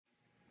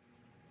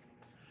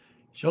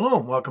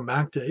Shalom, welcome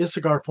back to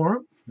Issachar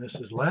Forum.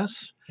 This is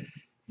Les,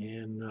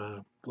 and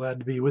glad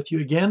to be with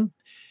you again.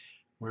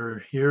 We're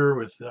here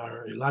with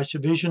our Elisha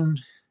Vision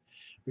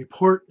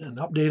report and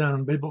update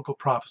on biblical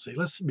prophecy.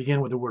 Let's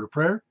begin with a word of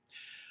prayer.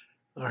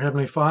 Our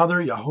Heavenly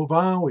Father,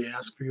 Yahovah, we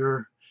ask for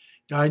your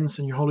guidance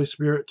and your Holy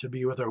Spirit to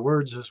be with our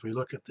words as we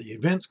look at the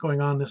events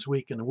going on this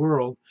week in the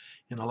world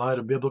in the light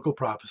of biblical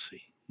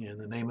prophecy. In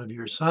the name of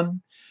your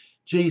Son,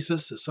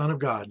 Jesus, the Son of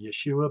God,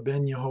 Yeshua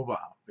ben Yehovah,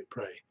 we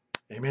pray.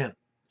 Amen.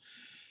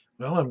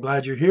 Well, I'm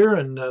glad you're here,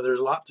 and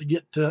there's a lot to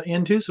get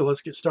into, so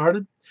let's get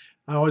started.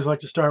 I always like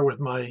to start with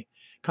my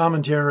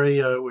commentary,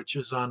 which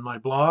is on my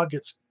blog.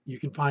 You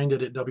can find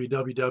it at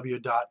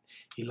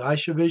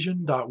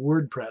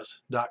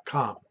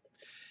www.elishavision.wordpress.com.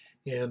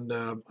 And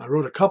I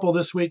wrote a couple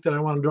this week that I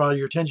want to draw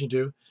your attention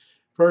to.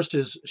 First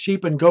is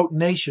sheep and goat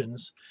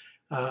nations.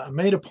 I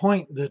made a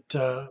point that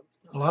a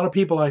lot of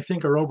people, I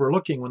think, are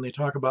overlooking when they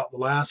talk about the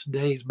last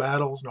days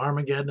battles and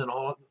Armageddon and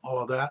all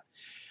of that.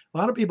 A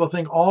lot of people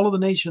think all of the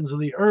nations of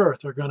the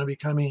earth are going to be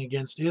coming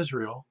against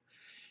Israel.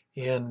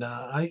 And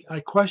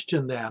I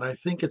question that. I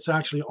think it's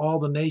actually all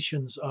the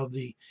nations of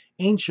the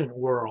ancient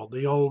world,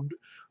 the old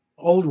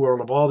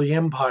world of all the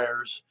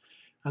empires.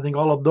 I think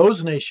all of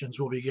those nations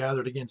will be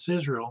gathered against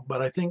Israel.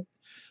 But I think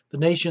the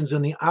nations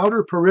in the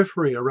outer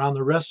periphery around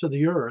the rest of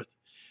the earth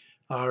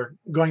are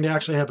going to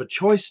actually have a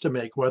choice to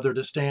make whether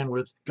to stand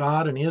with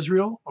God and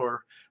Israel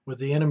or with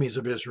the enemies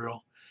of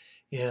Israel.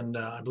 And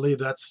I believe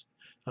that's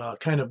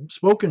kind of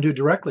spoken to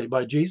directly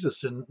by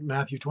Jesus in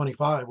Matthew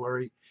 25, where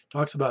he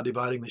talks about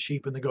dividing the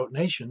sheep and the goat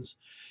nations.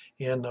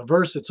 And the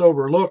verse that's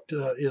overlooked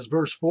is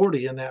verse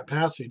 40 in that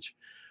passage,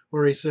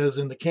 where he says,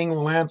 "And the king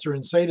will answer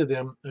and say to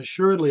them,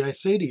 Assuredly I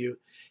say to you,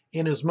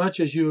 inasmuch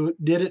as you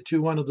did it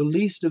to one of the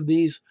least of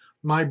these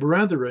my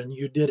brethren,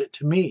 you did it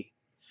to me."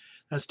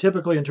 That's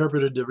typically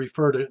interpreted to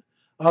refer to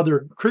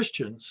other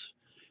Christians,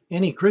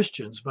 any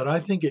Christians, but I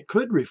think it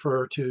could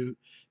refer to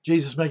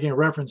Jesus making a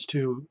reference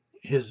to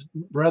his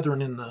brethren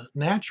in the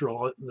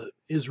natural, the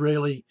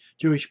Israeli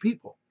Jewish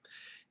people.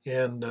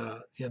 And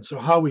so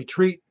how we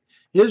treat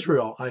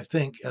Israel, I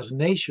think, as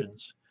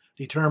nations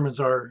determines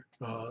our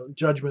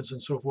judgments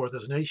and so forth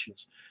as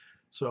nations.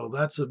 So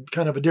that's a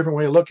kind of a different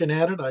way of looking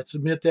at it. I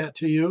submit that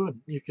to you,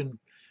 and you can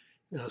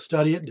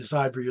study it,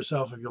 decide for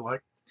yourself if you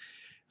like.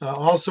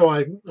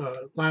 Also,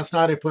 last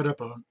night I put up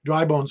a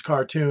Dry Bones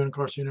cartoon. Of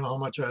course, you know how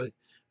much I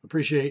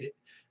appreciate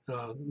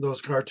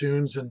those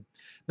cartoons, and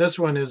this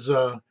one is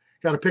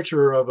got a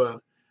picture of a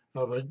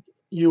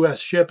U.S.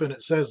 ship, and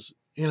it says,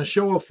 "In a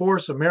show of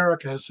force,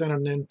 America has sent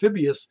an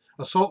amphibious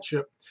assault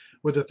ship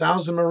with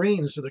 1,000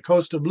 Marines to the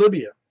coast of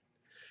Libya,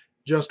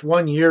 just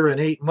 1 year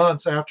and 8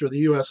 months after the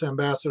U.S.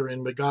 ambassador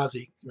in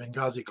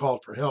Benghazi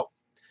called for help."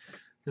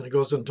 And it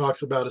goes and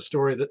talks about a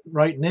story that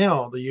right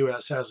now the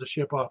U.S. has a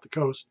ship off the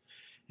coast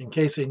in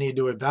case they need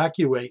to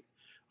evacuate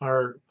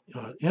our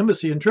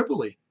embassy in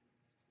Tripoli.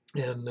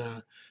 And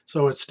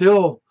so it's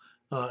still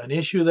an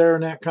issue there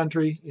in that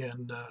country,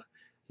 and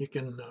you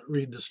can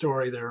read the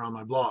story there on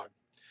my blog.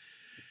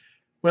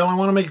 Well, I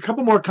want to make a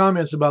couple more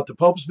comments about the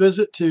Pope's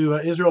visit to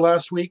Israel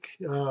last week.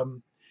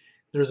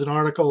 There's an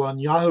article on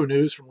Yahoo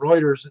News from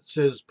Reuters that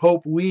says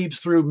Pope weaves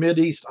through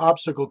Mideast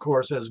obstacle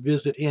course as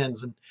visit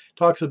ends, and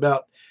talks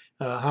about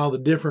how the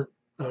different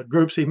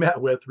groups he met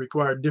with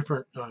required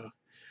different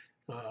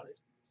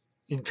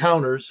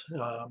encounters.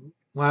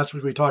 Last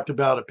week we talked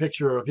about a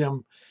picture of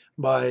him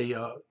by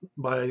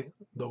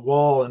the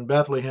wall in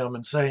Bethlehem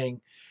and saying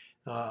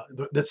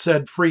that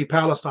said "Free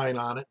Palestine"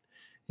 on it,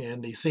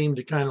 and he seemed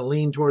to kind of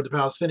lean toward the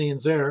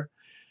Palestinians there.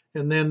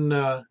 And then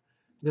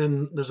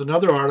there's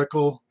another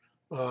article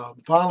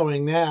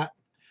following that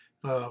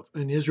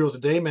in Israel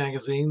Today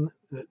magazine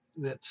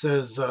that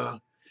says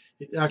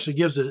it actually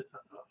gives a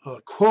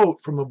quote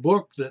from a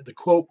book that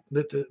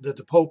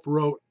the Pope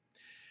wrote,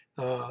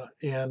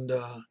 and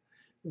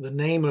the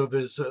name of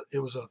it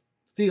was a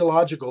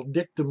theological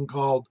dictum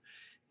called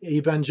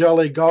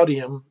Evangelii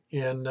Gaudium,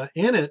 and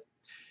in it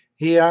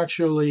he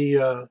actually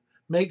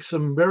makes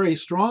some very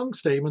strong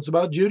statements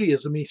about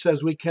Judaism. He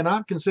says we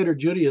cannot consider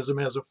Judaism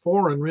as a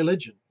foreign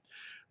religion,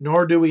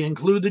 nor do we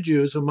include the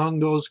Jews among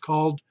those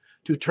called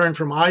to turn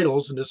from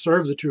idols and to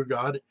serve the true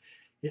God.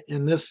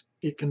 In this,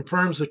 it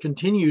confirms the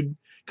continued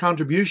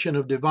contribution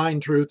of divine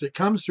truth that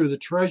comes through the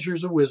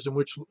treasures of wisdom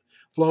which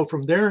flow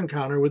from their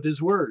encounter with his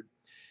word.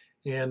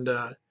 And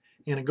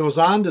it goes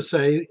on to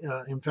say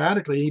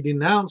emphatically, he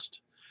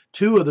denounced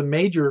two of the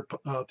major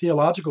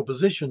theological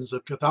positions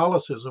of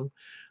Catholicism.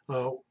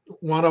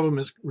 One of them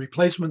is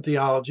replacement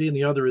theology, and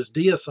the other is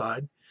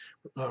deicide.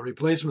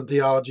 Replacement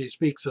theology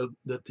speaks of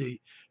that the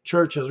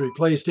church has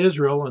replaced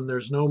Israel, and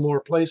there's no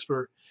more place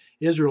for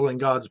Israel in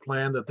God's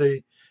plan, that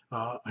they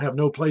have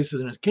no place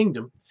in his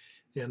kingdom.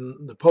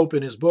 And the Pope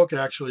in his book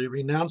actually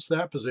renounced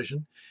that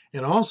position,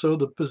 and also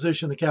the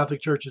position the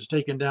Catholic Church has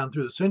taken down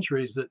through the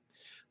centuries that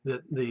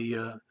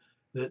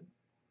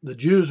the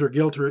Jews are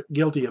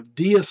guilty of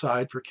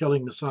deicide for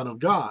killing the Son of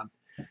God.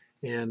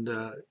 And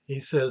he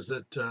says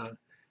that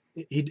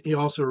he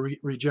also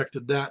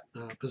rejected that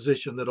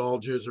position, that all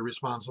Jews are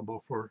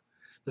responsible for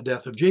the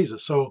death of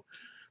Jesus. So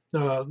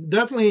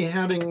definitely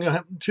having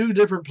two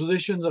different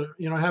positions.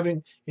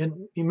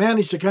 He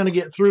managed to kind of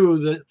get through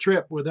the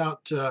trip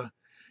without.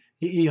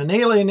 He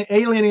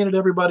alienated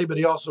everybody, but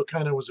he also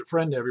kind of was a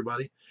friend to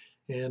everybody.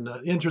 And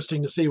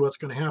interesting to see what's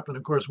going to happen.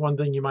 Of course, one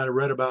thing you might have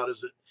read about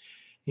is that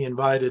he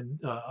invited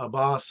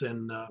Abbas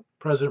and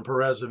President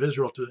Perez of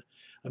Israel to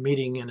a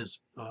meeting in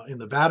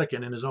the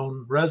Vatican in his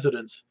own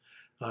residence,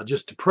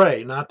 just to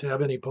pray, not to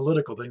have any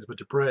political things, but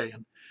to pray.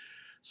 And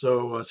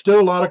so, still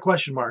a lot of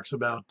question marks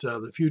about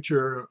the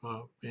future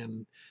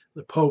and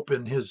the Pope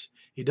and his.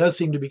 He does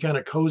seem to be kind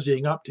of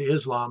cozying up to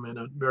Islam in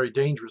a very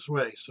dangerous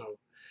way. So,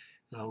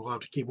 we'll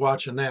have to keep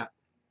watching that.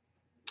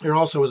 There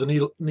also was a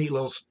neat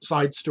little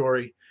side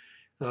story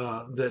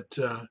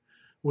that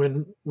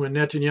when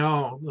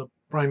Netanyahu, the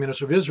Prime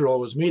Minister of Israel,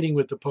 was meeting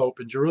with the Pope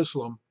in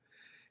Jerusalem,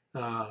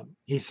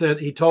 he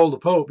told the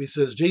Pope, he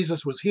says,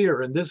 Jesus was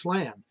here in this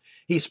land.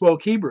 He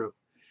spoke Hebrew.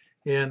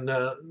 And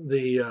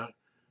the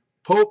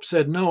Pope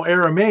said, no,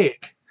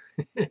 Aramaic.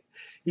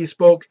 He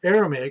spoke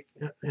Aramaic,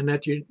 and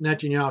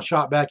Netanyahu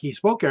shot back, he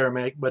spoke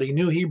Aramaic, but he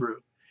knew Hebrew.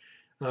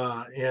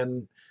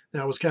 And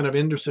that was kind of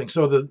interesting.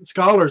 So the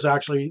scholars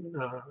actually,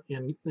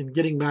 in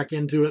getting back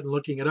into it and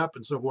looking it up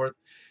and so forth,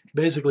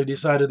 basically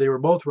decided they were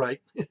both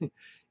right.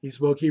 He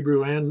spoke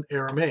Hebrew and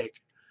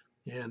Aramaic.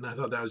 And I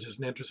thought that was just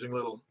an interesting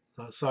little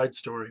side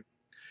story.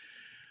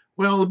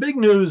 Well, the big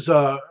news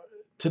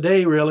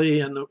today,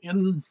 really, in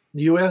the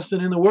U.S.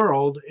 and in the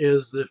world,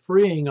 is the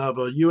freeing of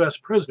a U.S.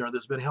 prisoner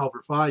that's been held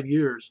for 5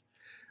 years,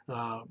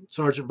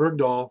 Sergeant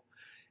Bergdahl.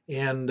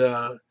 And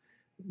of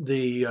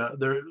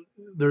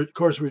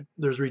course,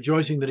 there's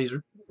rejoicing that he's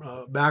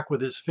back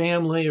with his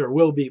family, or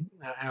will be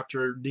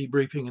after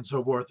debriefing and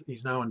so forth.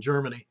 He's now in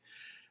Germany.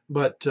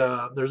 But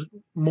there's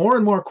more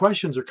and more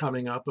questions are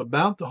coming up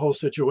about the whole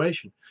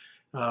situation.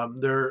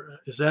 There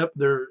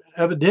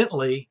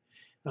evidently,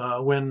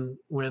 when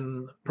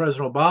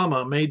President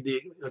Obama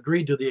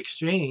agreed to the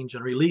exchange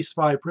and released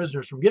 5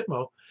 prisoners from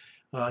Gitmo,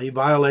 he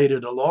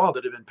violated a law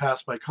that had been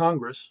passed by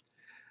Congress.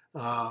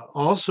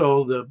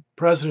 Also, the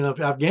president of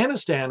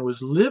Afghanistan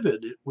was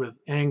livid with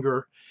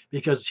anger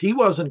because he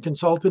wasn't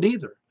consulted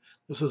either.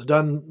 This was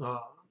done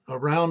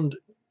around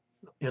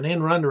an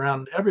end run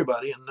around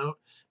everybody, and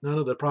none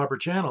of the proper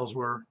channels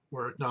were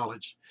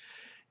acknowledged.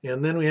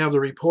 And then we have the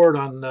report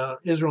on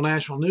Israel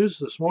National News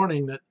this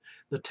morning that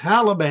the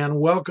Taliban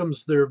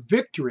welcomes their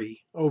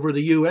victory over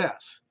the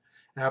U.S.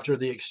 after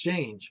the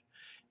exchange.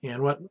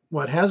 And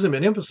what hasn't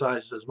been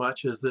emphasized as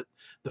much is that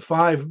the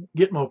 5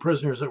 Gitmo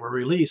prisoners that were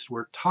released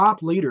were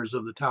top leaders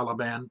of the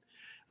Taliban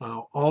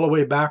all the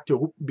way back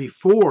to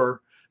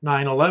before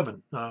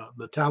 9/11.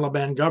 The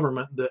Taliban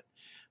government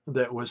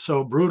that was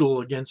so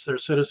brutal against their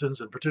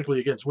citizens, and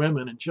particularly against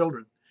women and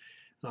children.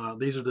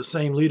 These are the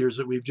same leaders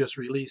that we've just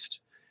released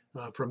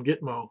from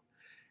Gitmo.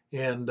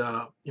 And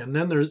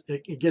then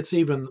it gets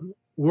even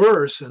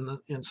worse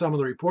in some of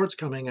the reports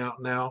coming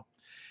out now.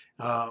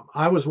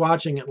 I was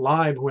watching it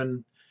live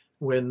when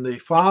the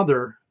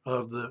father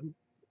of the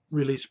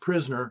released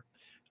prisoner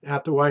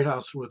at the White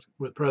House with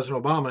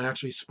President Obama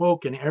actually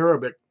spoke in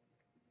Arabic.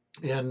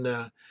 And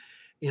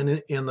in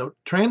the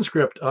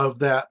transcript of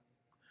that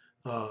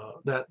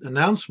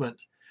announcement,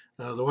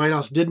 the White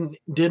House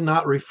did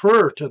not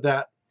refer to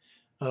that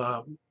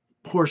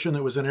portion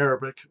that was in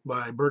Arabic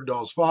by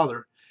Bergdahl's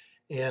father,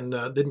 and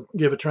didn't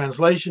give a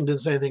translation,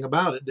 didn't say anything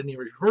about it, didn't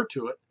even refer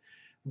to it.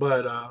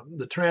 But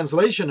the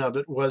translation of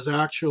it was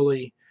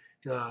actually,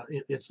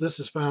 this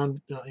is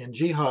found in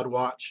Jihad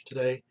Watch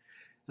today.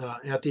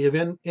 At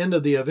the end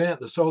of the event,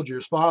 the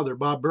soldier's father,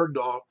 Bob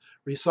Bergdahl,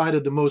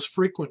 recited the most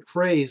frequent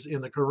phrase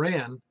in the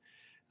Quran.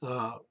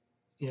 I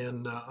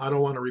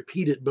don't want to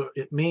repeat it, but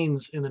it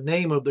means in the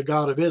name of the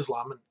God of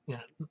Islam,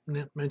 and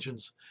it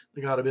mentions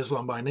the God of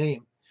Islam by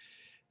name.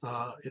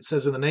 It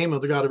says in the name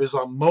of the God of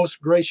Islam, most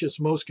gracious,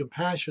 most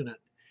compassionate.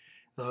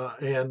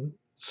 And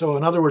so,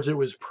 in other words, it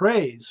was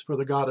praise for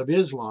the God of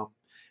Islam.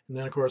 And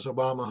then, of course,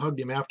 Obama hugged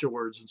him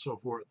afterwards and so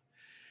forth.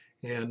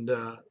 And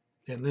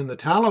then the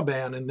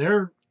Taliban in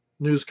their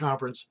news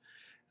conference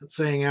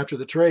saying after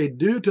the trade,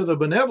 due to the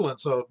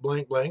benevolence of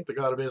blank blank, the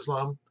God of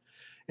Islam,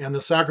 and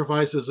the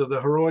sacrifices of the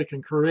heroic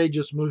and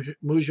courageous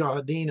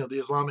mujahideen of the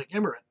Islamic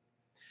Emirate.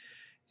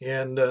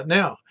 And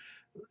now,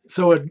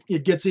 so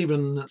it gets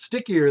even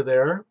stickier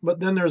there. But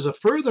then there's a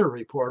further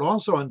report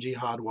also on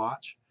Jihad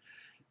Watch.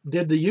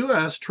 Did the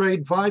U.S.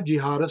 trade 5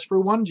 jihadists for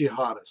 1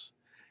 jihadist?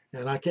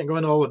 And I can't go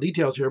into all the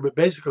details here, but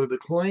basically the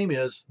claim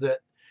is that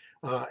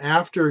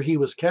after he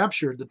was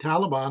captured, the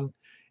Taliban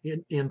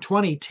in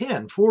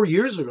 2010, 4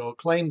 years ago,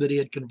 claimed that he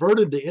had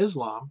converted to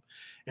Islam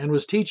and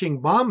was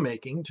teaching bomb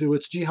making to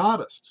its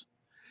jihadists.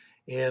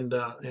 And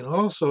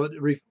also it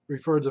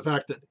referred to the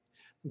fact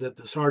that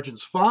the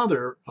sergeant's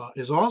father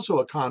is also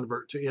a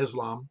convert to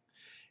Islam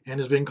and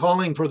has been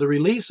calling for the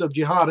release of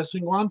jihadists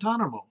in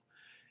Guantanamo,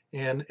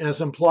 and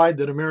has implied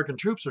that American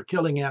troops are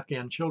killing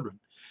Afghan children.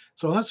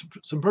 So that's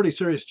some pretty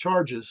serious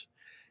charges.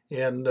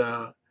 And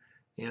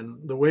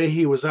And the way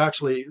he was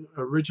actually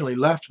originally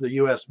left the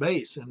U.S.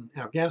 base in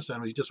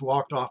Afghanistan, he just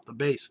walked off the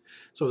base.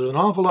 So there's an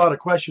awful lot of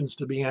questions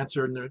to be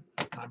answered, and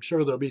I'm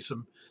sure there'll be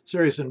some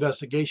serious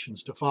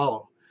investigations to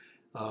follow.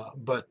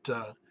 But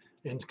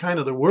in kind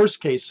of the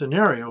worst case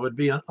scenario, it would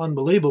be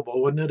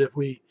unbelievable, wouldn't it, if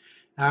we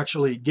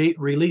actually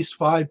released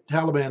 5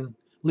 Taliban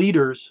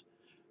leaders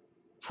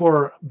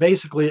for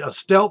basically a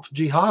stealth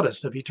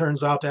jihadist, if he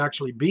turns out to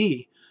actually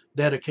be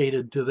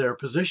dedicated to their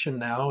position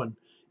now, and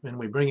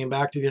we bring him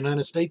back to the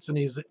United States and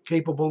he's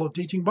capable of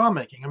teaching bomb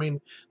making. I mean,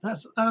 I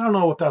don't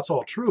know if that's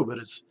all true, but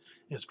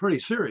it's pretty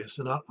serious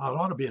and it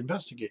ought to be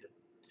investigated.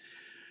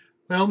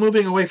 Well,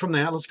 moving away from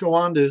that, let's go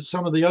on to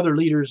some of the other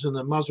leaders in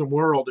the Muslim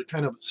world.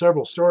 Kind of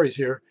several stories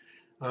here.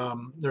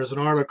 There's an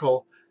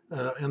article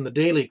in the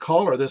Daily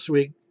Caller this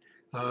week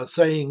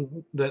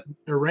saying that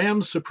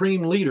Iran's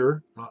supreme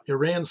leader,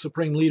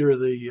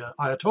 the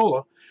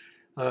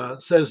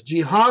Ayatollah, says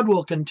jihad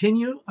will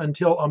continue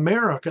until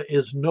America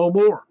is no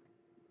more.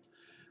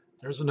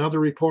 There's another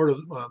report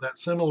of that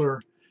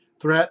similar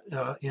threat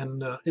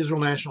in Israel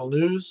National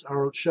News.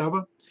 Arut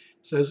Sheva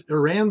says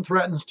Iran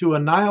threatens to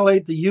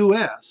annihilate the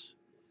U.S.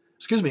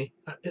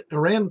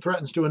 Iran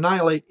threatens to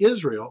annihilate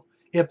Israel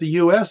if the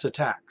U.S.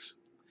 attacks.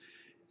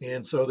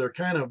 And so they're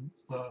kind of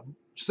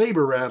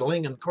saber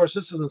rattling. And of course,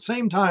 this is the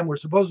same time we're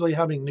supposedly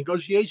having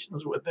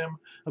negotiations with them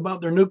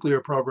about their nuclear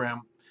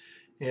program.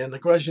 And the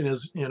question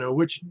is,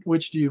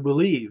 which do you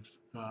believe?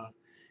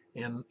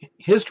 And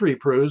history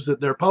proves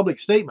that their public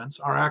statements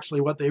are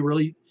actually what they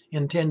really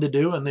intend to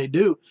do, and they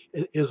do.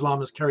 Islam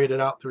has carried it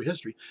out through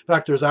history. In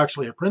fact, there's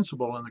actually a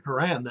principle in the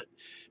Quran that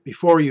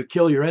before you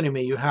kill your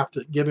enemy, you have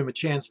to give him a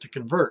chance to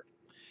convert.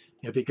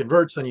 If he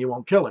converts, then you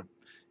won't kill him.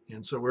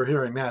 And so we're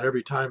hearing that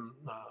every time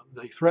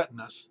they threaten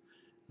us.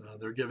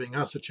 They're giving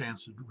us a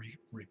chance to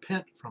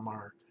repent from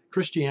our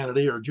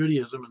Christianity or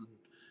Judaism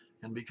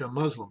and become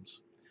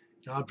Muslims.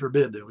 God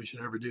forbid that we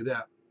should ever do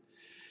that.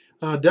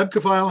 Deb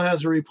Kafile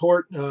has a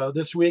report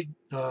this week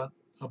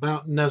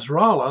about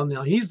Nasrallah.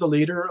 Now, he's the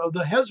leader of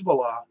the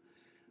Hezbollah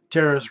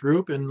terrorist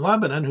group in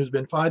Lebanon who's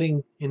been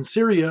fighting in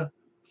Syria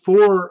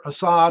for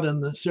Assad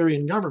and the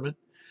Syrian government.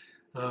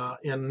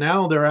 And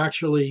now they're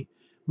actually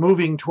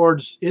moving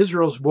towards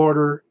Israel's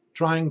border,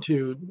 trying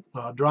to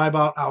drive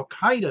out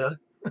Al-Qaeda,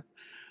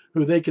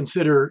 who they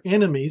consider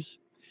enemies,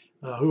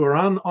 who are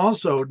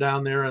also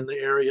down there in the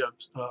area of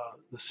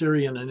the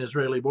Syrian and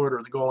Israeli border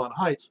in the Golan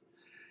Heights.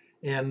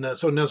 And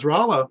so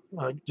Nasrallah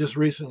just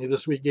recently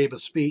this week gave a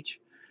speech,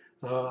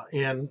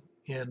 and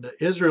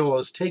Israel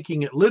is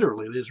taking it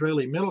literally. The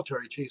Israeli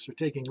military chiefs are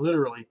taking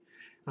literally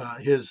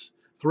his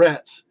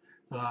threats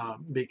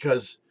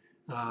because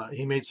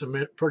he made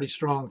some pretty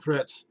strong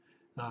threats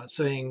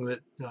saying that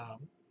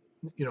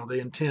they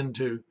intend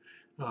to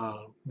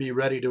be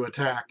ready to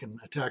attack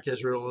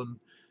Israel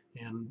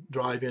and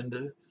drive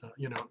into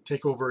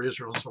take over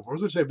Israel and so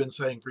forth, which they've been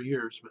saying for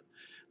years, but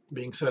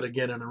being said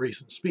again in a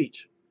recent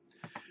speech.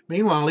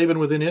 Meanwhile, even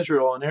within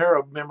Israel, an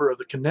Arab member of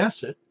the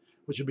Knesset,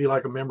 which would be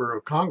like a member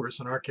of Congress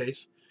in our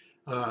case,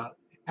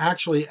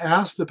 actually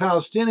asked the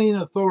Palestinian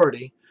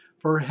Authority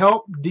for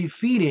help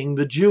defeating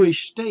the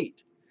Jewish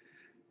state.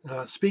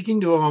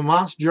 Speaking to a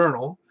Hamas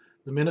journal,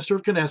 the minister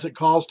of Knesset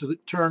calls to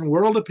turn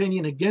world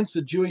opinion against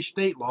the Jewish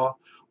state law,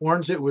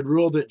 warns it would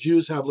rule that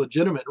Jews have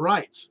legitimate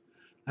rights.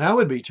 That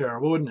would be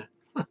terrible, wouldn't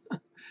it?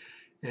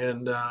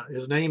 And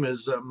his name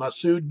is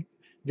Masoud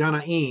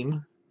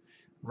Ghanem,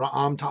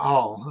 Ra'am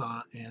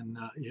Ta'al, and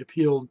he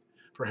appealed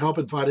for help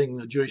in fighting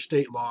the Jewish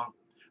state law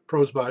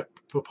proposed by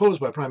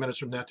Prime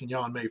Minister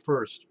Netanyahu on May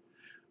 1st,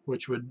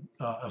 which would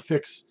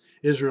affix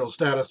Israel's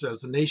status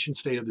as the nation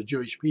state of the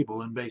Jewish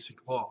people in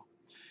basic law.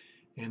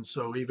 And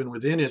so even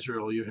within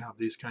Israel, you have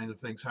these kinds of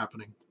things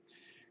happening.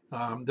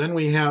 Then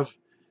we have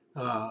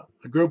a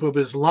group of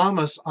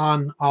Islamists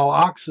on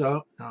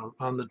Al-Aqsa,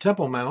 on the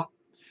Temple Mount,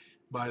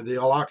 by the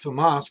Al-Aqsa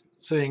Mosque,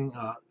 saying,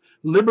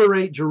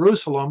 liberate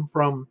Jerusalem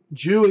from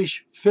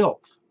Jewish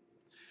filth.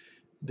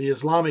 The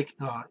Islamic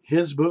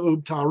Hizb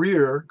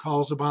ut-Tahrir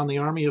calls upon the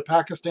army of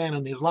Pakistan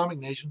and the Islamic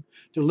nation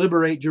to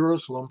liberate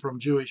Jerusalem from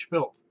Jewish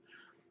filth.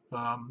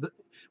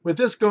 With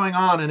this going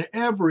on in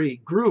every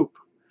group,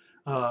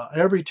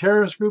 every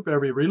terrorist group,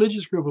 every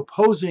religious group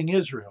opposing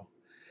Israel,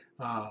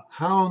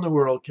 how in the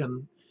world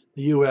can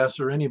the U.S.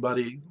 or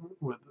anybody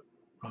with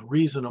a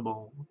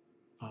reasonable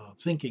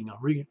thinking, a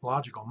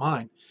logical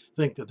mind,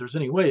 think that there's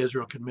any way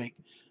Israel could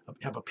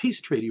have a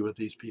peace treaty with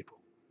these people?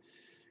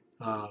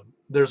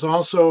 There's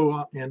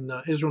also in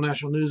Israel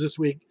National News this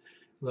week,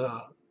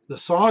 the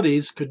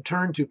Saudis could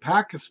turn to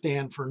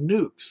Pakistan for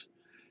nukes.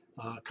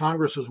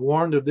 Congress was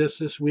warned of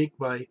this week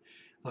by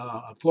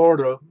a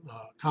Florida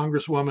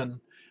Congresswoman,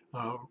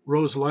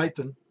 Rose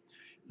Lytton,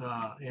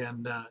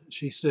 and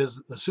she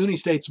says the Sunni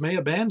states may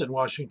abandon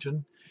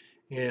Washington,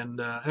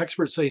 and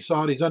experts say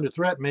Saudis under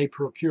threat may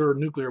procure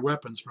nuclear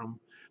weapons from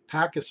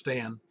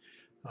Pakistan,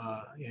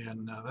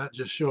 and that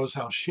just shows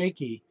how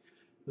shaky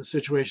the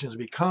situation has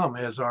become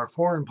as our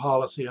foreign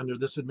policy under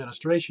this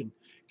administration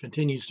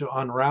continues to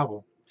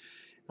unravel.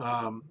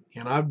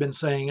 And I've been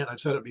saying it, I've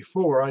said it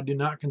before, I do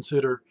not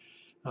consider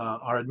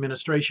our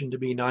administration to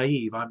be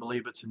naive. I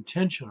believe it's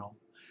intentional,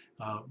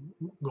 uh,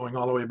 going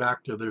all the way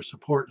back to their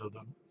support of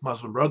the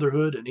Muslim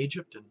Brotherhood in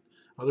Egypt and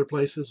other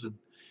places,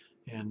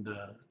 and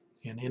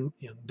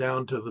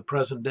down to the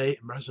present day,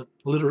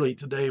 literally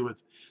today,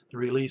 with the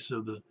release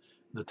of the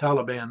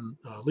Taliban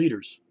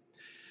leaders.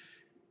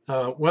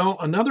 Well,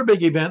 another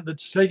big event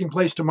that's taking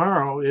place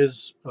tomorrow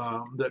is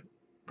that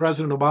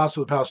President Abbas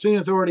of the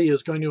Palestinian Authority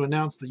is going to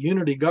announce the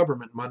unity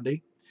government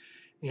Monday,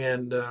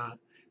 and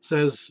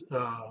says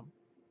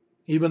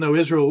even though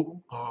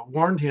Israel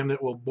warned him that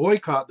it will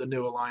boycott the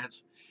new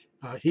alliance,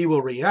 he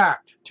will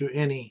react to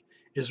any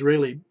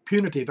Israeli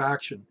punitive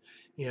action.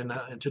 And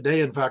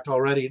today, in fact,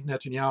 already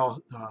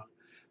Netanyahu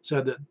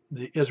said that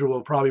Israel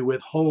will probably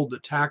withhold the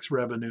tax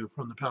revenue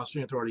from the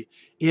Palestinian Authority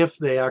if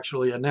they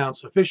actually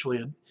announce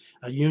officially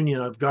a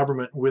union of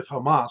government with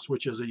Hamas,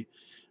 which is a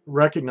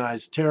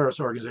recognized terrorist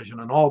organization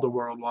on all the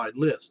worldwide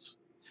lists.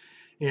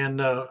 And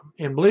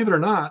believe it or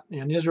not,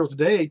 in Israel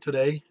today,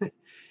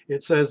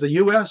 it says the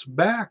U.S.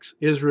 backs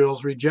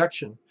Israel's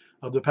rejection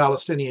of the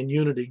Palestinian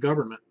unity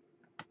government.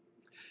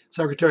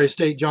 Secretary of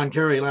State John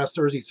Kerry last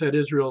Thursday said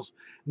Israel's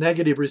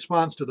negative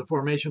response to the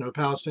formation of a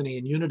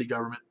Palestinian unity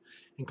government,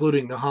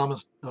 including the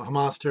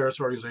Hamas terrorist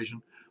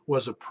organization,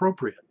 was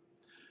appropriate.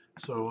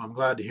 So I'm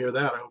glad to hear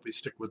that. I hope we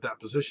stick with that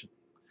position.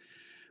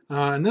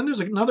 And then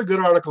there's another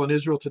good article in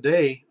Israel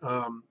Today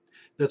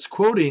that's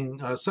quoting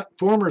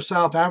former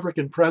South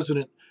African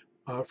President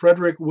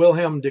Frederick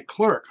Wilhelm de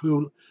Klerk,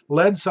 who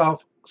led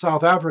South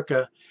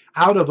Africa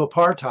out of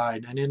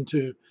apartheid and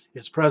into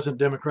its present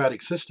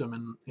democratic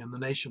system in the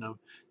nation of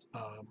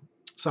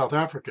South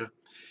Africa.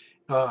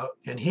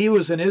 And he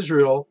was in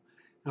Israel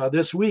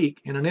this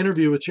week in an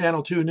interview with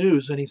Channel 2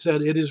 News, and he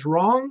said, "It is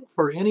wrong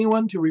for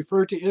anyone to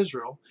refer to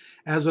Israel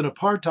as an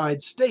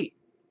apartheid state."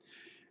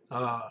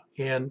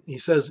 And he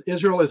says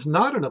Israel is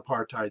not an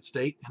apartheid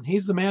state, and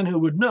he's the man who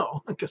would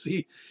know because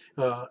he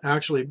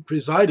actually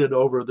presided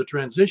over the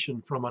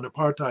transition from an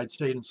apartheid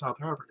state in South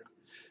Africa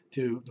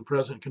to the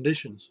present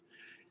conditions.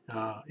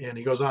 And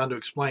he goes on to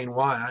explain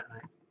why. I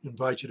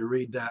invite you to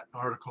read that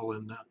article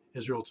in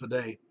Israel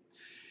Today.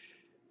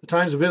 The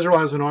Times of Israel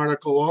has an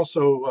article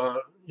also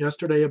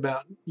yesterday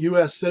about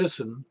U.S.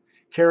 citizen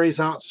carries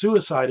out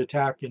suicide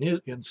attack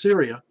in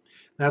Syria.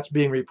 That's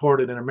being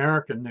reported in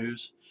American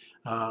news.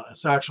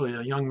 It's actually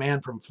a young man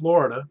from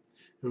Florida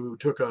who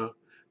took a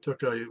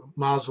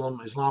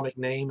Muslim Islamic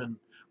name and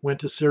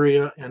went to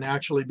Syria and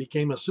actually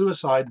became a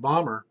suicide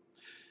bomber.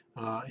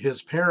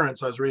 His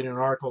parents, I was reading an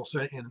article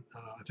saying,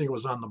 I think it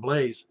was on the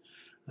Blaze,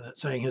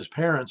 saying his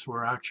parents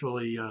were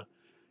actually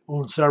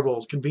owned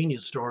several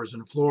convenience stores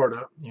in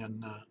Florida,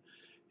 and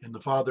the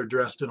father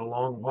dressed in a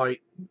long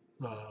white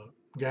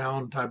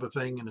gown type of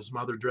thing, and his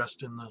mother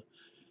dressed in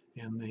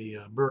the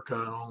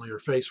burqa, and only her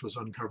face was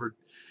uncovered.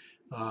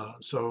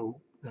 So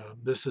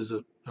this is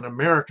an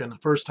American, the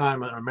first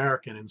time an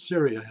American in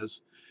Syria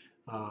has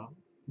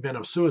been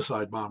a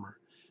suicide bomber,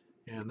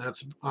 and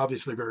that's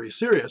obviously very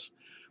serious.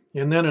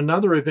 And then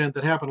another event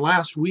that happened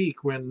last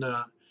week when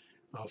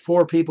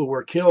 4 people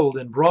were killed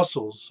in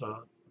Brussels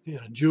in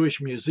a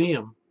Jewish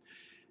museum,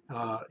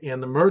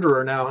 and the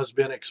murderer now has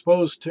been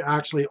exposed to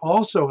actually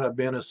also have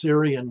been a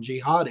Syrian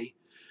jihadi,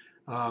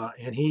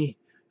 and he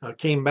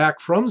came back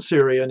from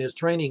Syria and is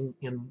training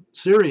in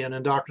Syrian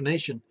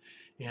indoctrination,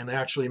 and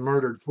actually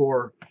murdered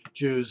 4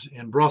 Jews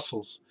in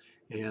Brussels,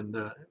 and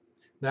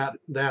that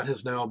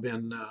has now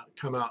been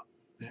come out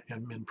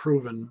and been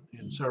proven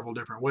in several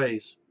different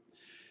ways.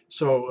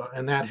 So,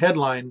 and that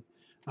headline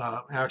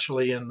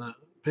actually in the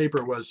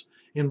paper was,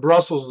 "In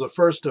Brussels, the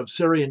first of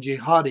Syrian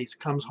jihadis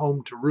comes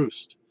home to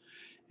roost,"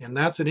 and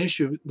that's an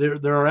issue.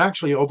 There are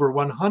actually over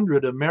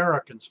 100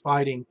 Americans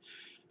fighting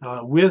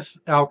with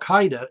Al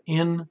Qaeda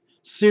in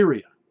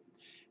Syria,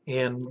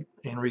 and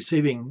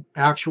receiving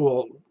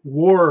actual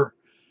war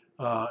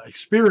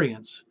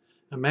experience.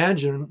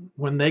 Imagine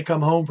when they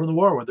come home from the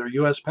war with their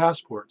U.S.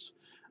 passports,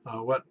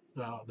 what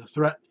the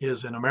threat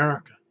is in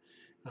America.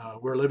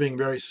 We're living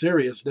very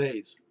serious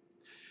days.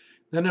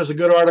 Then there's a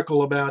good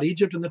article about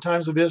Egypt in the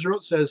Times of Israel.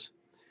 It says,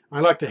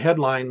 I like the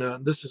headline.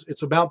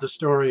 It's about the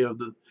story of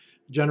the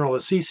General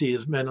Assisi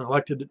has been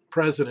elected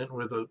president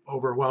with an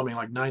overwhelming,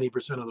 like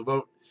 90% of the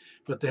vote.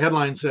 But the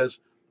headline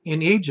says,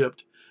 "In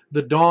Egypt,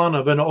 the dawn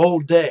of an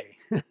old day."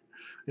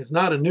 It's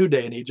not a new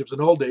day in Egypt; it's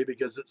an old day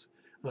because it's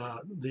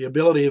the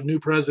ability of new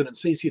President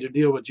Sisi to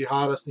deal with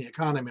jihadists and the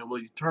economy will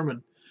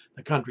determine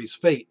the country's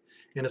fate.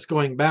 And it's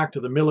going back to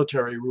the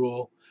military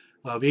rule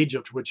of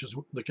Egypt, which is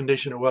the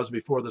condition it was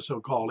before the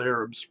so-called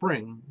Arab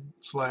Spring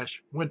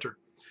 / winter.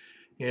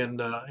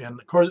 And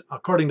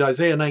according to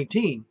Isaiah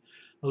 19,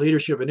 the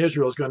leadership in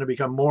Israel is going to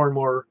become more and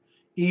more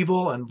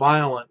evil and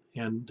violent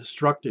and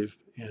destructive.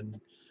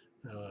 And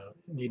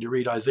need to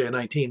read Isaiah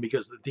 19,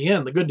 because at the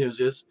end, the good news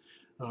is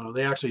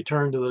they actually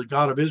turn to the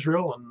God of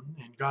Israel,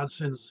 and God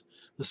sends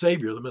the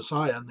Savior, the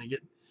Messiah, and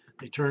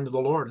they turn to the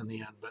Lord in the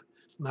end, but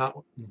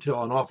not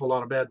until an awful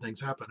lot of bad things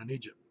happen in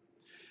Egypt.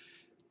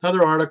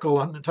 Another article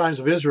on the Times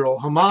of Israel,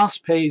 Hamas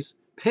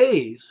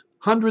pays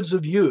hundreds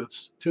of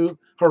youths to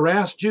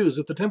harass Jews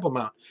at the Temple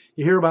Mount.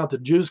 You hear about the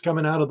Jews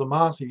coming out of the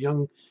mosque, the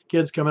young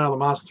kids coming out of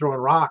the mosque throwing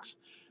rocks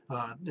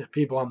at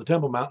people on the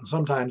Temple Mount, and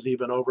sometimes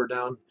even over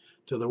down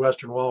to the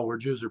Western Wall where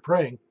Jews are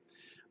praying.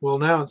 Well,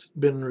 now it's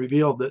been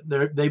revealed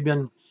that they've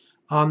been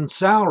on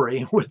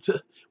salary with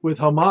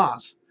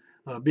Hamas,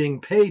 being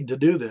paid to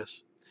do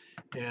this,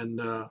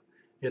 and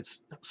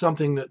it's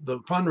something that the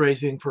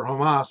fundraising for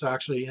Hamas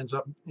actually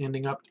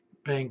ending up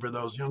paying for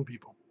those young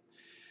people.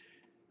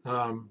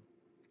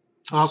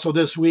 Also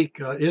this week,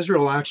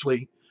 Israel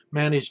actually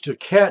managed to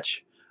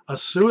catch a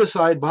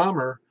suicide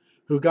bomber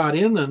who got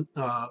in the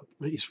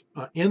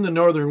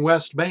northern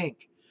West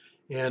Bank,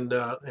 and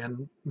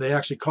they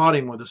actually caught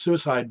him with a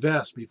suicide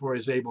vest before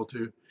he's able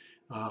to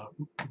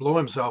blow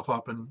himself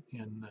up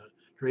and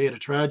create a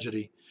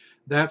tragedy.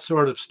 That's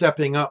sort of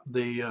stepping up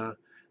the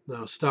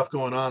stuff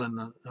going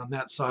on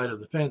that side of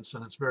the fence,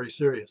 and it's very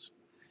serious.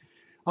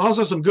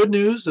 Also, some good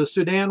news: a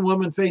Sudan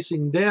woman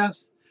facing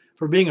death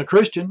for being a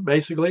Christian,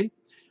 basically,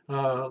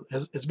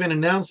 it's been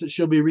announced that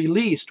she'll be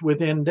released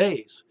within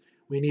days.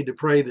 We need to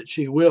pray that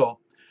she will.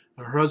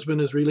 Her husband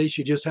is released.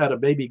 She just had a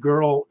baby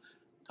girl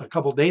a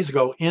couple days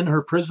ago in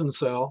her prison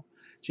cell.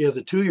 She has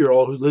a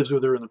 2-year-old who lives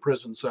with her in the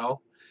prison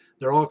cell.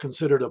 They're all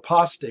considered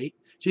apostate.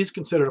 She's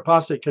considered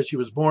apostate because she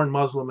was born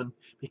Muslim and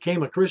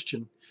became a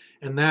Christian,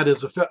 and that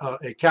is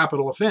a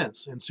capital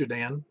offense in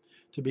Sudan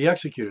to be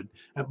executed.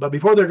 But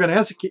before they're going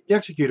to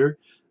execute her,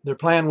 their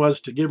plan was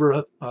to give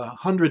her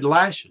 100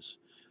 lashes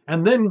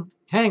and then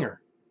hang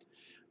her.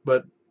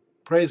 But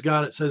praise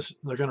God, it says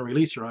they're going to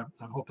release her. I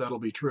hope that'll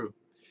be true.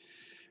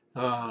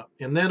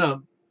 And then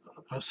a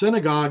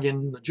synagogue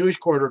in the Jewish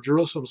quarter of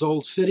Jerusalem's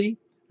Old City,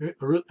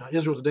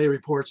 Israel Today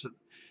reports that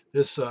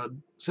this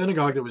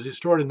synagogue that was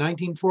destroyed in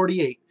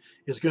 1948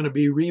 is going to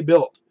be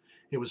rebuilt.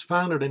 It was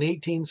founded in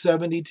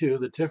 1872.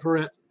 The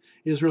Tiferet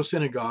Israel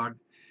Synagogue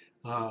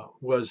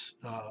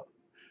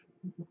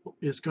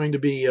is going to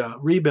be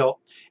rebuilt,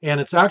 and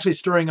it's actually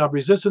stirring up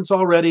resistance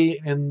already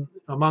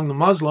among the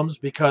Muslims,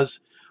 because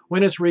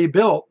when it's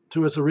rebuilt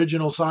to its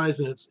original size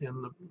and it's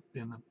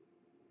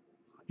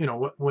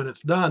when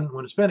it's done,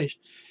 when it's finished,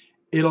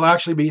 it'll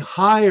actually be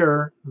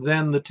higher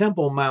than the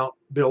Temple Mount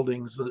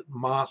buildings, the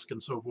mosque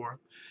and so forth,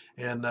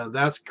 and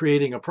that's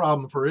creating a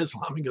problem for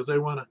Islam because they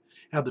want to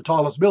have the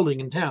tallest building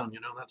in town.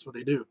 That's what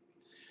they do.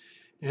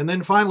 And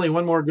then finally,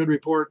 one more good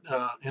report: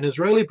 an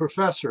Israeli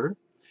professor,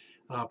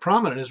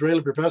 prominent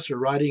Israeli professor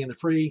writing in the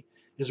free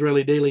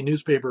Israeli daily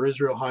newspaper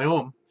Israel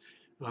Hayom,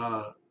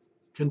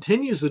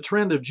 continues the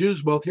trend of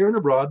Jews both here and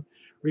abroad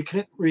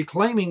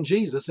reclaiming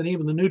Jesus and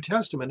even the New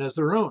Testament as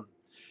their own.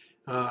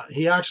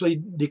 He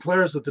actually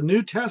declares that the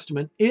New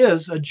Testament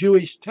is a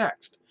Jewish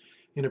text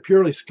in a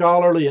purely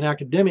scholarly and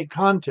academic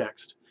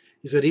context.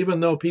 He said even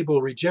though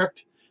people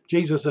reject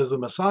Jesus as the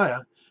Messiah,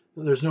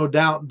 there's no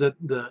doubt that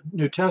the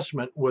New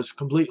Testament was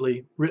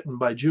completely written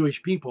by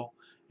Jewish people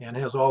and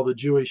has all the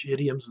Jewish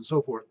idioms and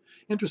so forth.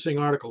 Interesting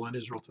article in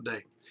Israel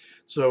Today.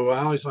 So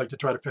I always like to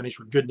try to finish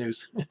with good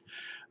news.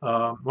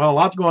 Well, a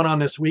lot going on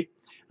this week.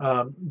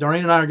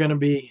 Doreen and I are going to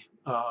be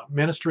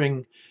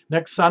ministering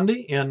next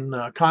Sunday in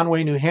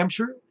Conway, New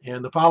Hampshire,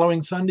 and the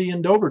following Sunday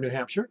in Dover, New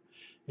Hampshire.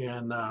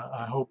 And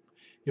I hope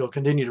you'll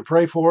continue to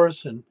pray for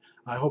us, and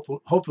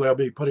hopefully I'll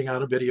be putting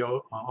out a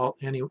video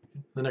the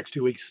next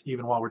 2 weeks,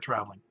 even while we're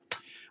traveling.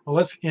 Well,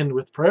 let's end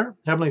with prayer.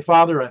 Heavenly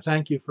Father, I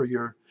thank you for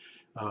your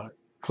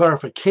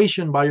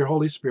clarification by your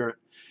Holy Spirit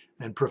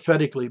and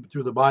prophetically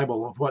through the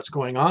Bible of what's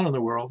going on in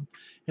the world,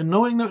 and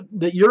knowing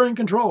that you're in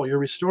control. You're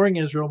restoring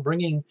Israel,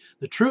 bringing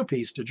the true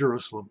peace to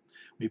Jerusalem.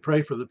 We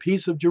pray for the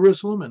peace of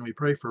Jerusalem, and we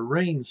pray for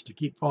rains to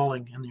keep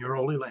falling in your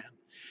holy land.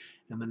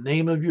 In the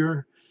name of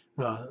your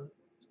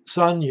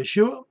Son,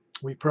 Yeshua,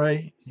 we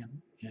pray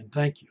and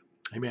thank you.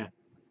 Amen.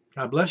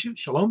 God bless you.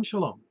 Shalom,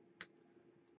 shalom.